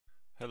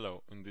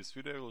Hello, in this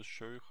video I will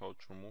show you how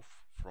to move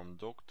from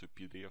Doc to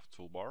PDF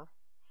Toolbar,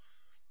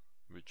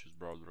 which is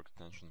browser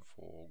extension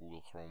for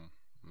Google Chrome,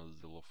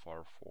 Mozilla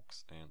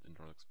Firefox and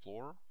Internet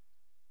Explorer.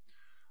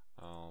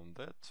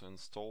 That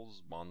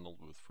installs bundled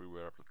with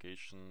freeware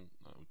application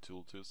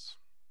utilities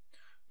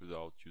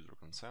without user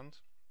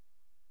consent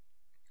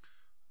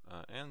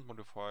and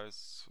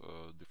modifies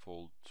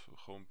default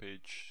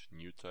homepage,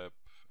 new tab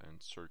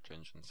and search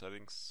engine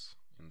settings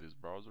in these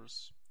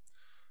browsers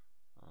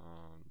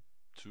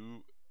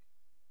to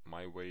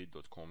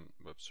myway.com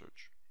web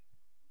search.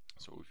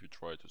 So if you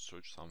try to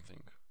search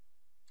something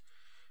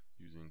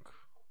using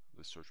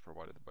the search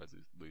provided by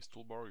this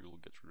toolbar, you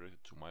will get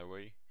redirected to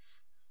MyWay.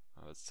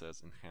 That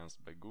says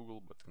enhanced by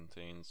Google, but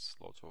contains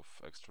lots of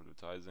extra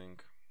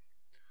advertising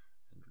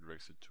and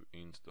redirects it to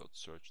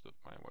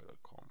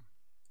int.search.myway.com.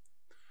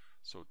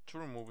 So to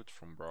remove it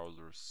from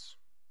browsers,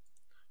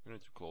 you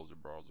need to close the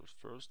browsers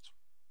first.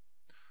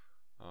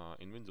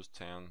 In Windows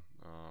 10,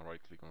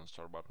 right click on the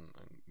start button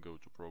and go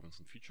to Programs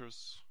and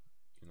Features.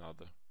 In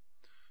other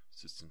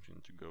systems, you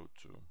need to go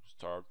to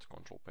Start,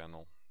 Control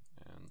Panel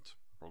and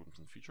Programs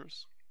and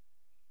Features.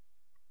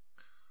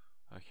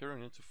 Here you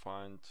need to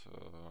find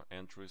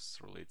entries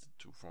related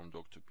to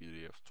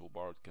FromDOCtoPDF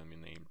Toolbar. It can be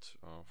named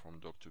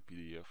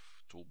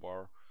FromDOCtoPDF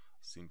Toolbar,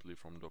 simply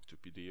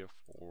FromDOCtoPDF,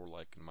 or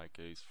like in my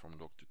case,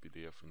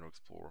 FromDOCtoPDF Internet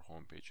Explorer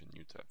homepage and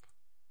new tab.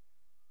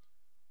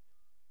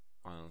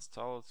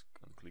 Uninstall it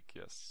and click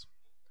yes,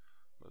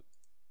 but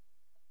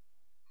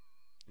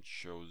it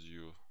shows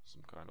you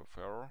some kind of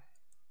error.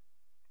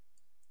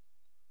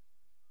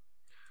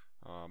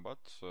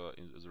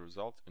 As a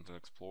result, Internet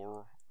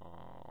Explorer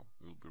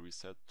will be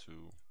reset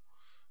to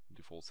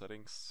default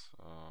settings.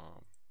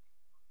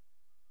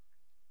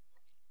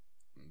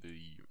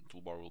 The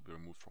toolbar will be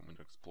removed from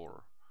Internet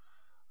Explorer.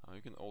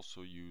 You can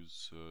also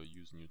use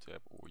new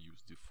tab or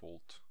use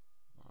default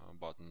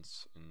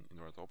buttons in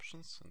Internet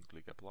Options and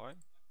click Apply.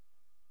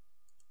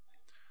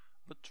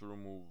 But to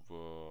remove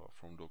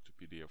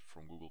FromDOCtoPDF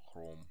from Google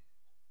Chrome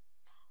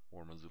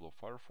or Mozilla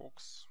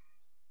Firefox,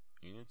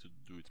 you need to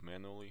do it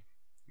manually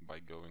by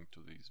going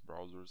to these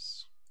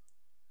browsers.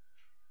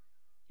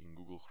 In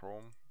Google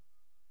Chrome,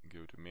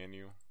 go to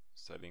Menu,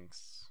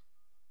 Settings,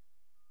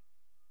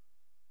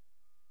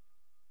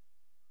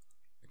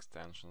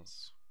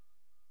 Extensions,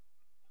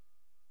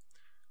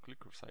 click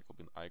Recycle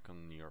Bin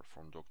icon near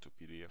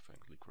FromDOCtoPDF and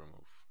click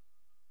Remove.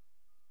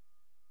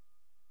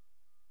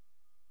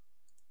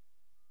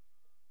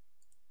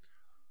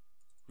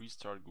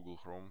 Restart Google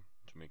Chrome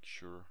to make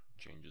sure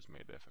changes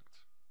made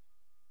effect.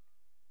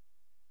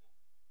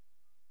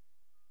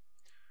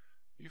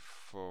 If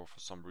for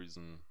some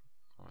reason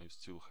you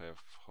still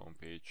have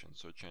homepage and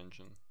search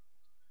engine,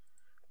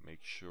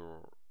 make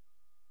sure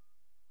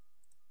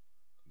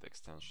the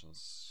extension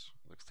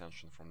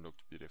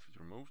FromDOCtoPDF is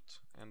removed,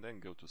 and then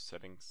go to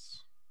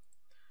Settings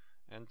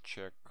and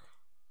check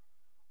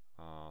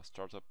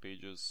Startup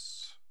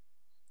Pages,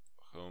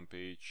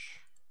 Homepage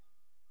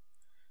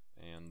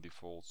and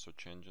Default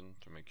Search Engine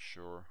to make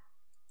sure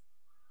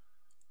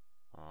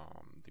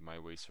the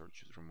MyWay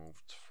search is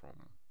removed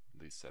from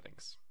these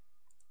settings.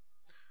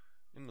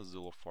 In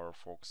Mozilla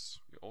Firefox,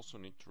 you also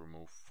need to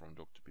remove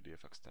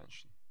FromDOCtoPDF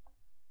extension.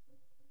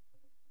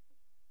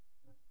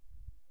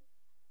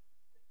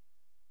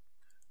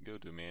 Go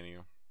to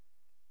Menu,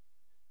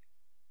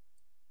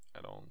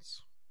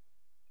 Add-ons,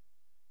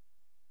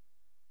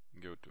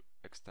 go to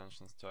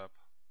Extensions tab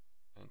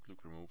and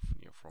click Remove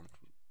near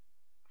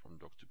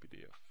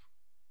FromDOCtoPDF.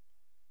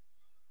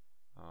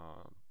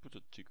 Put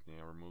a tick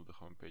near Remove the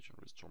homepage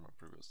and restore my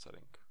previous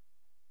setting.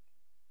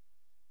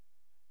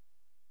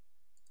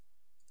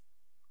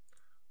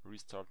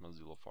 Restart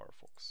Mozilla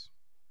Firefox.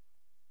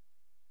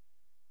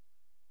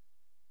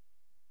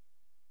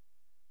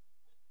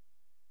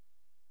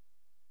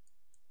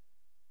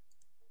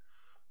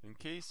 In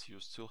case you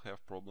still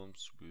have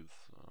problems with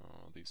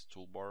this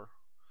toolbar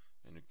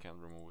and you can't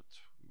remove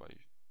it by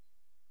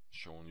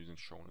using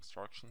shown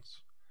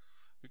instructions,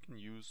 you can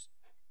use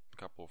a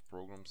couple of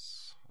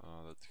programs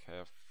that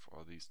have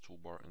this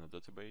toolbar in a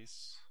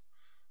database.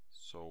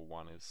 So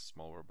one is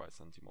Malware by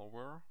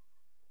Anti-Malware.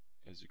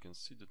 As you can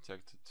see,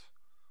 detected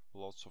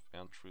lots of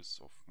entries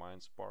of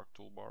MineSpark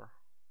toolbar,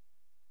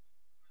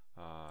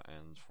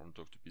 and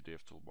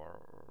FromDOCtoPDF Toolbar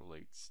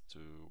relates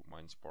to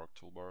MineSpark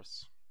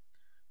toolbars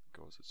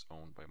because it's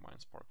owned by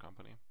MineSpark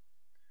company.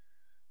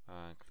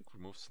 Click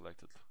Remove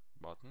Selected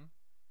button.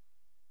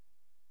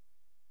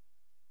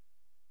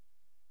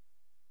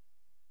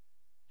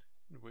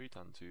 And wait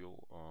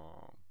until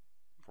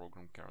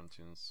program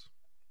quarantines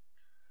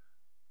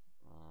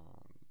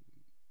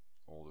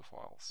all the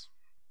files.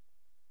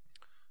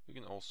 You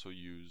can also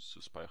use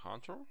Spy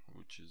Hunter,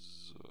 which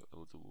is a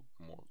little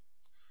more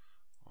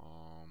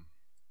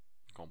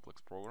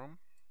complex program,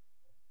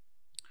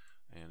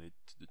 and it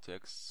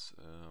detects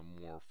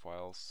more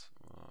files,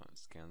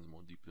 scans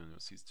more deeply in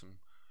your system.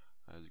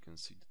 As you can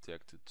see,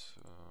 detected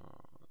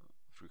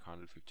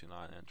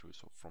 359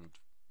 entries of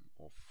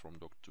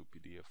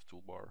FromDOCtoPDF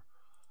Toolbar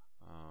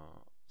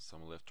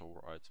some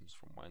leftover items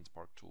from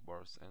MindSpark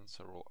toolbars, and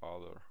several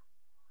other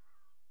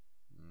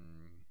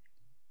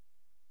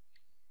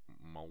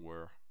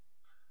malware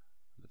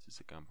that is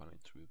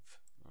accompanied with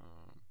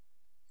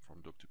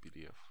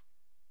FromDOCtoPDF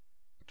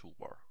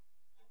Toolbar.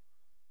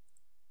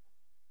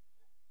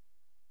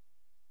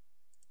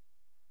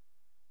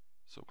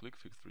 So click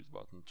Fix Threads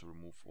button to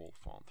remove all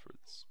found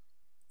threads.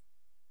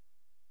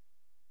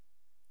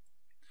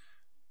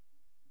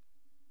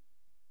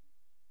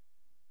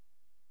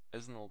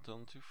 As an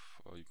alternative,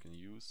 you can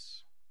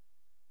use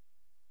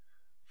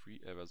free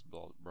Avast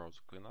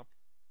browser cleanup.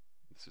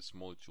 This is a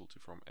small utility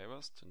from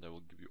Avast, and I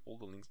will give you all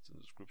the links in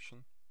the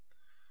description.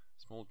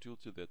 Small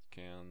utility that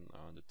can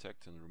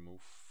detect and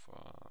remove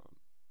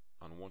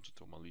unwanted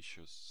or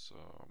malicious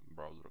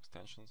browser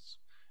extensions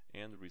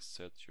and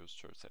reset your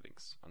search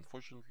settings.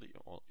 Unfortunately,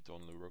 it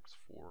only works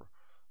for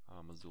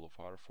Mozilla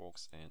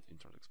Firefox and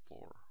Internet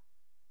Explorer.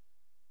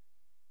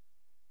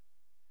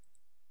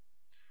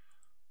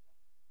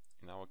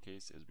 In our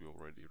case, as we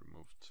already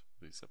removed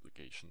this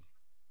application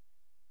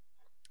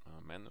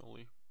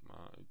manually,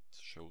 it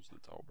shows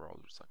that our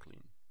browsers are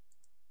clean.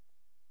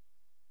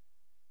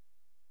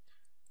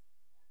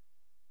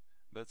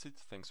 That's it.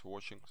 Thanks for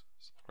watching.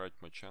 Subscribe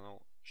to my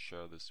channel,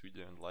 share this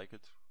video and like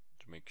it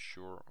to make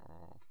sure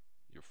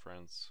your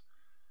friends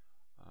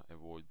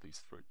avoid this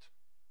threat.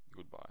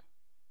 Goodbye.